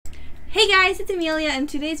Hey guys, it's Amelia, and in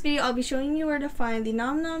today's video I'll be showing you where to find the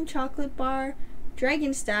Nom Nom Chocolate Bar,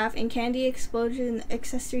 Dragon Staff, and Candy Explosion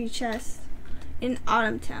accessory chest in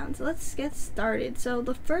Autumn Town. So let's get started. So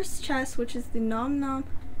the first chest, which is the Nom Nom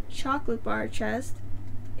Chocolate Bar chest,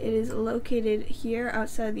 it is located here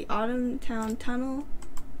outside the Autumn Town tunnel.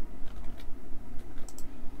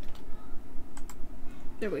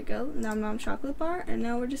 There we go, Nom Nom Chocolate Bar. And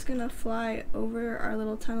now we're just gonna fly over our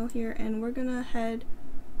little tunnel here, and we're gonna head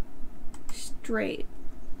straight.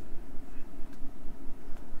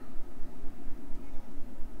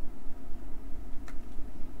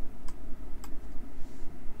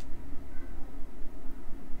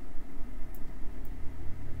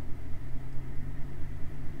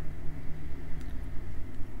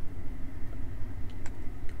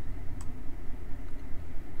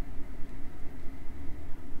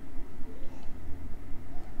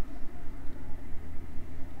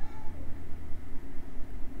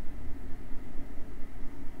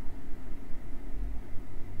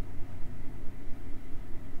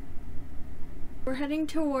 We're heading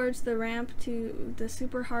towards the ramp to the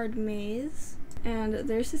super hard maze, and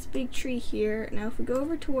there's this big tree here. Now if we go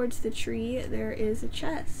over towards the tree, there is a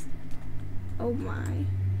chest. Oh my.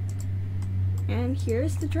 And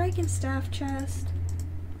here's the Dragon Staff chest.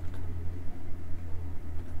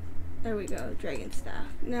 There we go, Dragon Staff.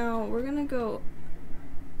 Now we're gonna go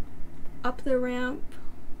up the ramp,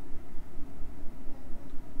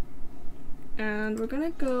 and we're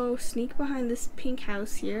gonna go sneak behind this pink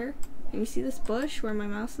house here. And you see this bush where my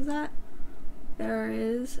mouse is at? There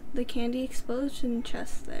is the Candy Explosion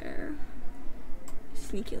chest there.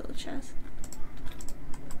 Sneaky little chest.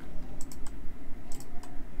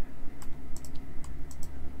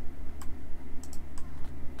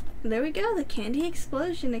 There we go, the Candy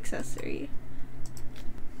Explosion accessory.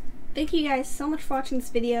 Thank you guys so much for watching this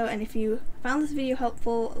video, and if you found this video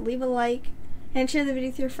helpful, leave a like and share the video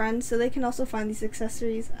with your friends so they can also find these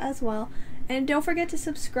accessories as well. And don't forget to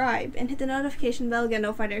subscribe and hit the notification bell to get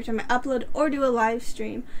notified every time I upload or do a live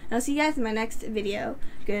stream. And I'll see you guys in my next video.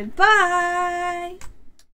 Goodbye!